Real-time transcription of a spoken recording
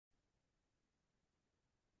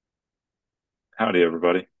Howdy,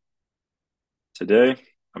 everybody. Today,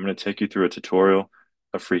 I'm going to take you through a tutorial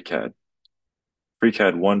of FreeCAD,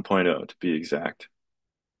 FreeCAD 1.0 to be exact.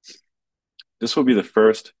 This will be the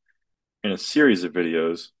first in a series of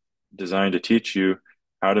videos designed to teach you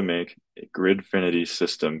how to make a Gridfinity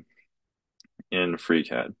system in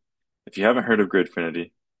FreeCAD. If you haven't heard of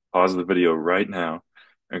Gridfinity, pause the video right now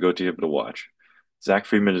and go to give it a watch. Zach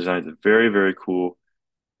Friedman designed a very, very cool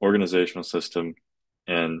organizational system,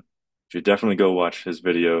 and you should definitely go watch his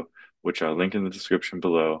video, which I'll link in the description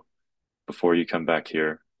below, before you come back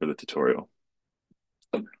here for the tutorial.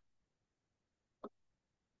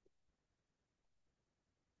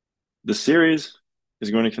 The series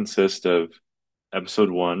is going to consist of episode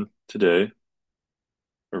 1 today,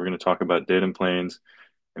 where we're going to talk about datum planes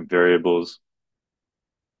and variables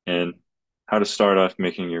and how to start off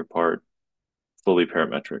making your part fully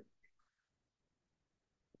parametric.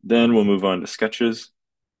 Then we'll move on to sketches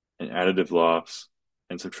and additive lofts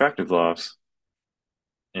and subtractive lofts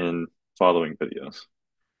in following videos.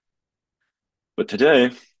 But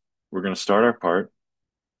today, we're going to start our part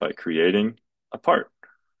by creating a part.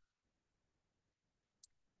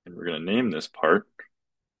 And we're going to name this part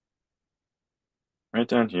right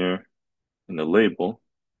down here in the label,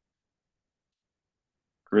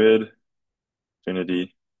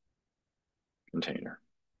 Gridfinity container.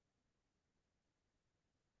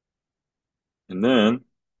 And then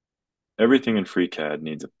everything in FreeCAD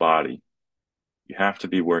needs a body. You have to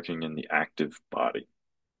be working in the active body.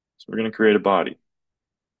 So we're going to create a body.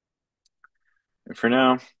 And for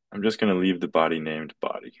now, I'm just going to leave the body named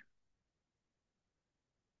body.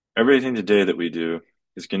 Everything today that we do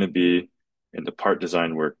is going to be in the part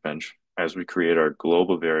design workbench as we create our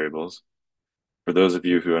global variables. For those of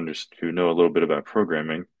you who know a little bit about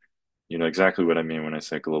programming, you know exactly what I mean when I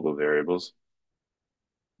say global variables.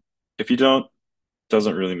 If you don't, it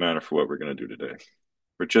doesn't really matter for what we're going to do today.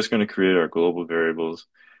 We're just going to create our global variables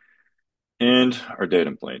and our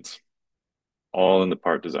datum planes, all in the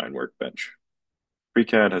part design workbench.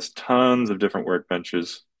 FreeCAD has tons of different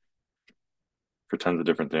workbenches for tons of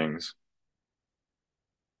different things.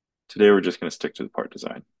 Today, we're just going to stick to the part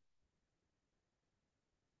design.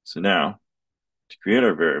 So now, to create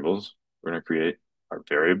our variables, we're going to create our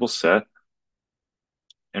variable set,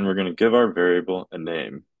 and we're going to give our variable a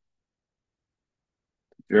name.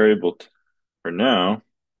 Variable for now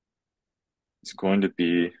is going to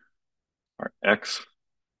be our X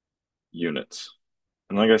units.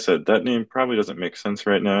 And like I said, that name probably doesn't make sense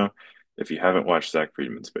right now if you haven't watched Zach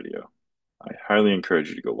Friedman's video. I highly encourage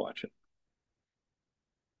you to go watch it.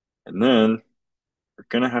 And then we're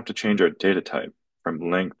going to have to change our data type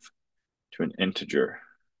from length to an integer.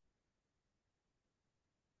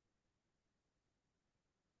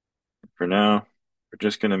 For now, we're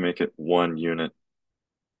just going to make it 1 unit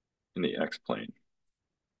in the X plane.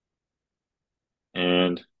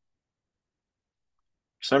 And for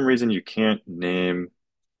some reason, you can't name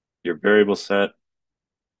your variable set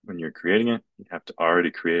when you're creating it. You have to already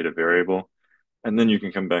create a variable, and then you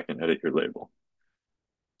can come back and edit your label.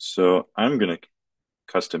 So I'm going to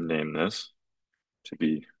custom name this to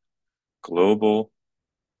be global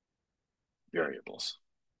variables.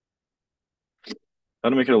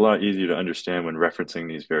 That'll make it a lot easier to understand when referencing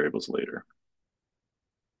these variables later.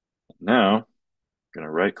 Now, I'm going to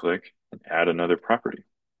right click and add another property.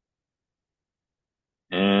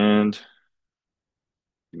 And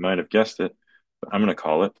you might have guessed it, but I'm going to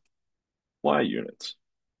call it Y units.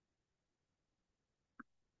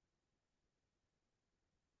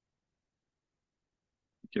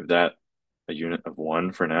 Give that a unit of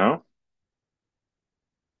 1 for now.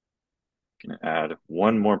 I'm going to add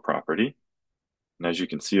one more property. And as you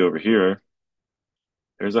can see over here,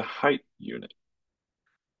 there's a height unit.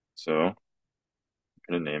 So I'm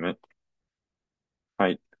going to name it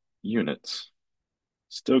height units.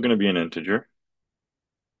 Still going to be an integer.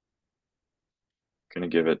 Going to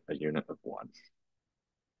give it a unit of 1.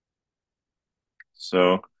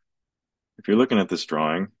 So if you're looking at this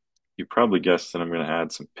drawing, you probably guessed that I'm going to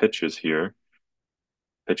add some pitches here.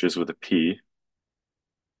 Pitches with a P.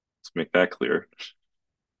 Let's make that clear.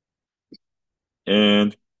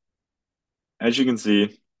 And as you can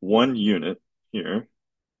see, 1 unit here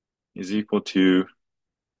is equal to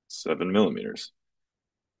 7 millimeters.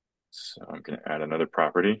 So I'm going to add another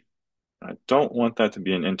property. I don't want that to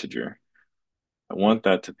be an integer. I want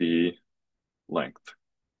that to be length.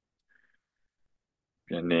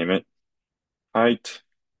 I'm going to name it height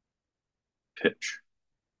pitch.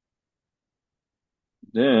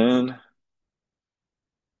 Then I'm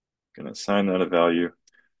going to assign that a value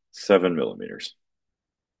 7 millimeters.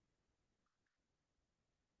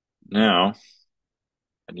 Now,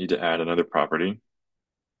 I need to add another property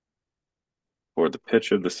for the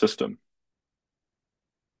pitch of the system,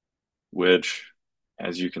 which,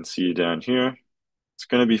 as you can see down here, it's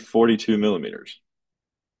going to be 42 millimeters.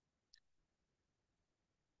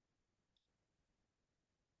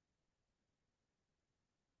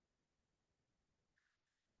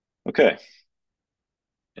 Okay,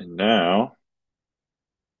 and now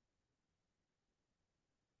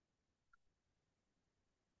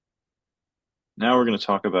we're going to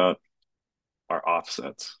talk about our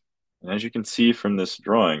offsets. And as you can see from this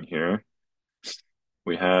drawing here,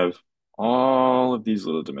 we have all of these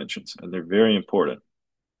little dimensions, and they're very important.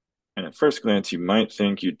 And at first glance, you might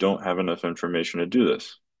think you don't have enough information to do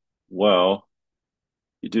this. Well,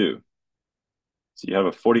 you do. So you have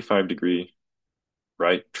a 45-degree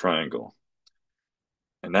right triangle.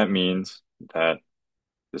 And that means that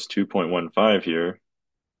this 2.15 here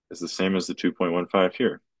is the same as the 2.15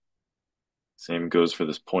 here. Same goes for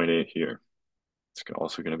this zero point 0.8 here. It's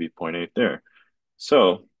also going to be 0.8 there.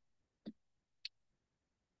 So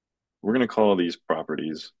we're going to call these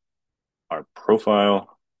properties our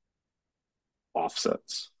profile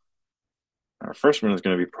offsets. Our first one is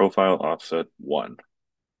going to be profile offset 1.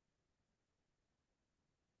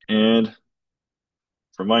 And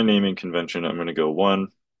for my naming convention, I'm going to go 1,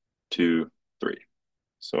 2, 3.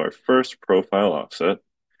 So our first profile offset is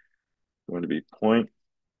going to be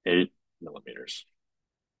 0.8 millimeters.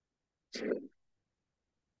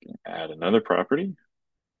 Add another property.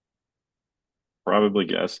 Probably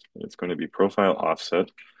guessed it's going to be profile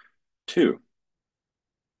offset 2.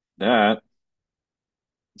 That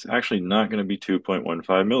is actually not going to be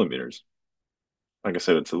 2.15 millimeters. Like I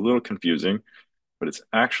said, it's a little confusing, but it's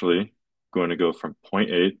actually going to go from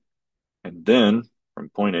 0.8, and then from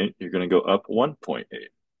 0.8, you're going to go up 1.8.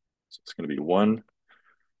 So it's going to be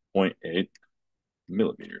 1.8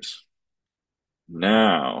 millimeters.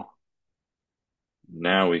 Now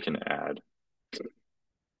we can add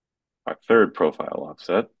our third profile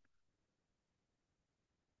offset.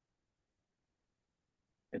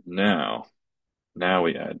 And now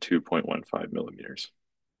we add 2.15 millimeters.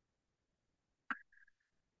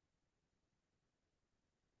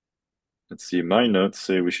 Let's see, my notes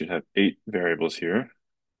say we should have 8 variables here.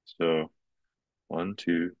 So 1,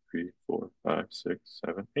 2, 3, 4, 5, 6,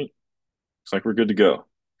 7, 8. Looks like we're good to go.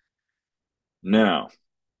 Now,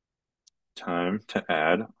 time to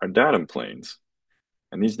add our datum planes.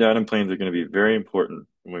 And these datum planes are going to be very important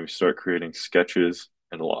when we start creating sketches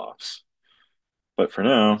and lofts. But for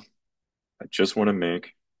now, I just want to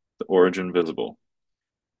make the origin visible.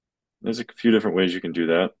 There's a few different ways you can do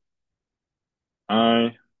that.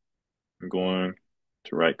 I am going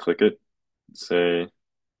to right click it and say,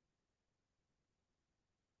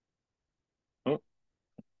 oh,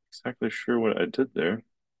 exactly sure what I did there.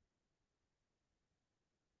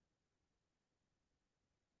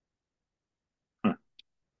 Huh.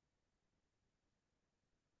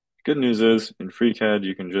 Good news is in FreeCAD,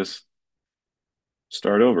 you can just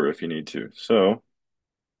start over if you need to. So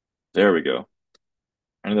there we go.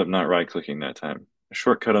 I ended up not right clicking that time. A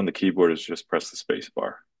shortcut on the keyboard is just press the space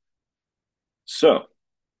bar. So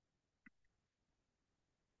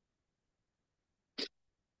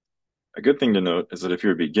a good thing to note is that if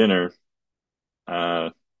you're a beginner,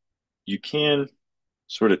 uh, you can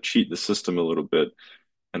sort of cheat the system a little bit.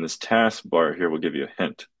 And this task bar here will give you a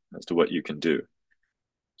hint as to what you can do.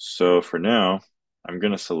 So for now, I'm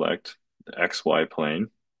going to select the XY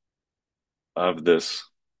plane of this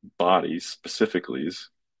body, specifically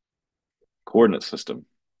coordinate system,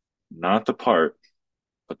 not the part,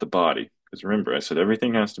 but the body. Because remember, I said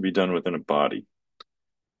everything has to be done within a body.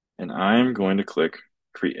 And I'm going to click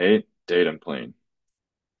Create Datum Plane.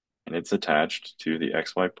 And it's attached to the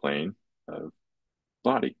XY plane of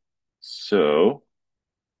body. So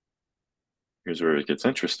here's where it gets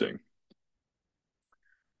interesting.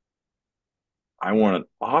 I want to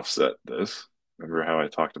offset this. Remember how I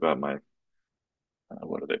talked about my,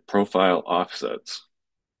 what are they, profile offsets.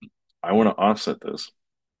 I want to offset this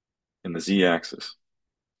in the Z-axis.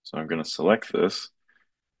 So I'm going to select this.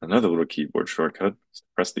 Another little keyboard shortcut is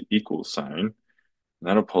press the equal sign, and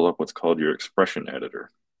that'll pull up what's called your expression editor.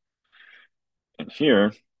 And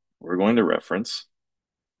here, we're going to reference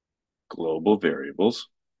global variables.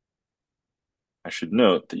 I should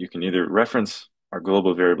note that you can either reference our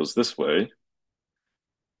global variables this way,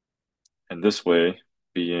 and this way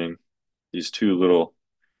being these two little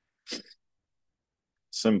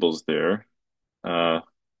symbols there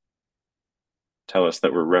tell us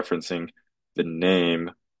that we're referencing the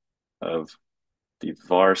name of the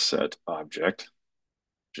var set object,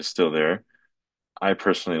 which is still there. I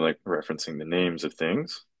personally like referencing the names of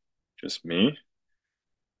things, just me.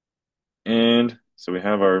 And so we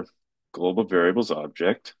have our global variables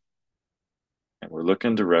object, and we're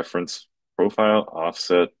looking to reference profile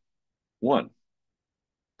offset 1. Let's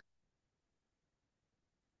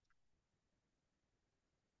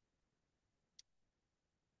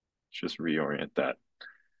just reorient that.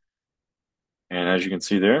 And as you can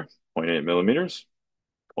see there, 0.8 millimeters,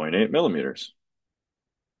 0.8 millimeters.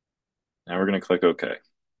 Now we're going to click OK.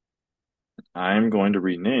 I'm going to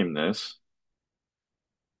rename this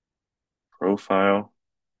profile.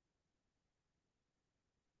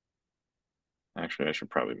 Actually, I should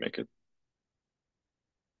probably make it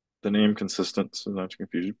the name consistent so not to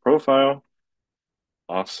confuse you. Profile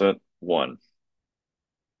offset 1.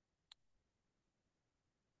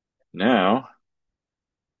 Now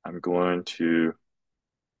I'm going to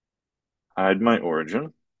hide my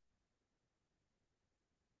origin.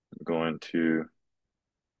 I'm going to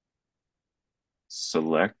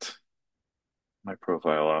select my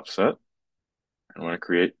profile offset. I want to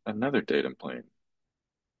create another datum plane.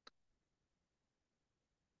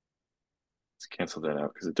 Let's cancel that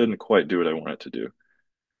out because it didn't quite do what I want it to do.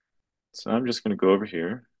 So I'm just going to go over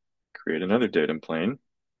here, create another datum plane.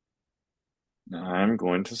 Now I'm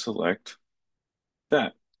going to select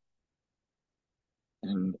that.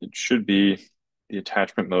 And it should be the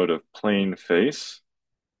attachment mode of plane face.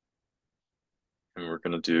 And we're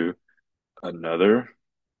going to do another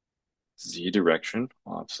Z direction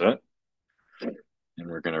offset. And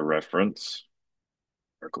we're going to reference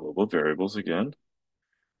our global variables again.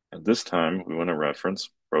 And this time we want to reference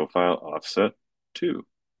profile offset 2.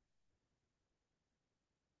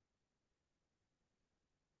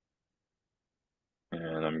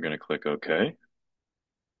 And I'm going to click OK.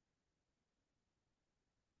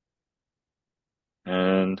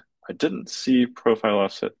 And I didn't see profile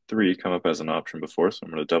offset 3 come up as an option before, so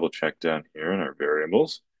I'm going to double check down here in our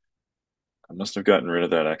variables. I must have gotten rid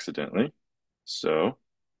of that accidentally. So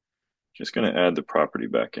just going to add the property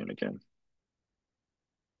back in again.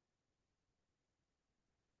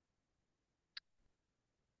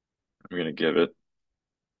 I'm going to give it,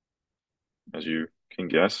 as you can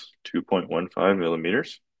guess, 2.15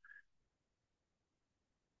 millimeters.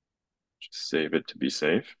 Just save it to be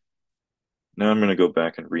safe. Now I'm going to go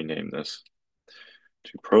back and rename this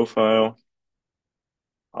to profile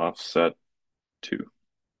offset 2.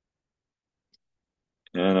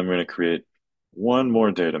 And I'm going to create one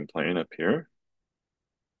more datum plane up here.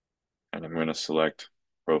 And I'm going to select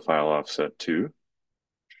profile offset 2.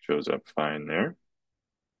 Shows up fine there.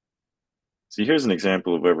 See, here's an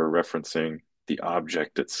example of where we're referencing the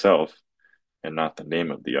object itself and not the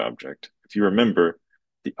name of the object. If you remember,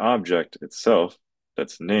 the object itself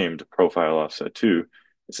that's named profile offset 2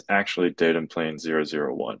 is actually datum plane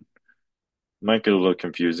 001. Might get a little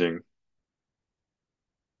confusing.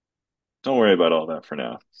 Don't worry about all that for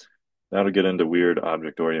now. That'll get into weird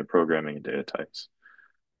object-oriented programming and data types,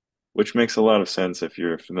 which makes a lot of sense if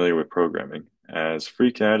you're familiar with programming, as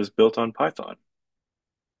FreeCAD is built on Python.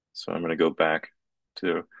 So I'm going to go back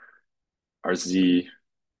to our Z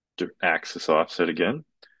axis offset again.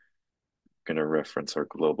 I'm going to reference our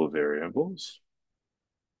global variables.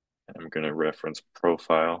 And I'm going to reference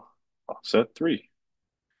profile offset 3.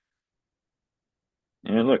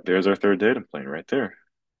 And look, there's our third datum plane right there.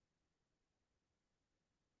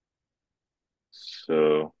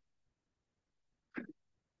 So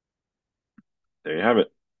there you have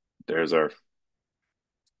it. There's our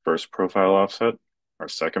first profile offset, our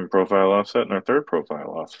second profile offset, and our third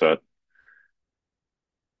profile offset.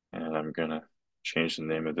 And I'm going to change the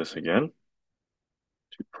name of this again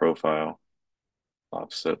to profile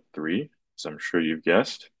offset 3, as I'm sure you've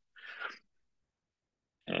guessed.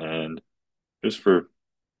 And just for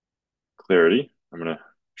clarity, I'm going to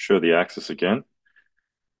show the axis again.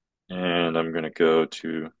 And I'm going to go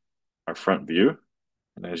to our front view.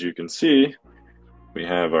 And as you can see, we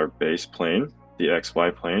have our base plane, the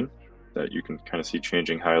XY plane, that you can kind of see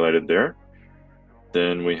changing highlighted there.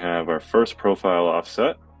 Then we have our first profile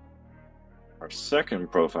offset, our second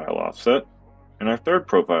profile offset, and our third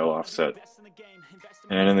profile offset.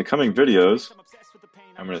 And in the coming videos,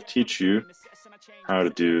 I'm going to teach you how to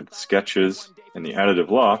do the sketches in the additive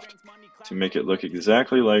loft to make it look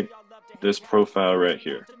exactly like this profile right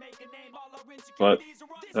here. But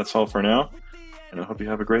that's all for now, and I hope you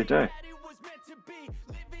have a great day.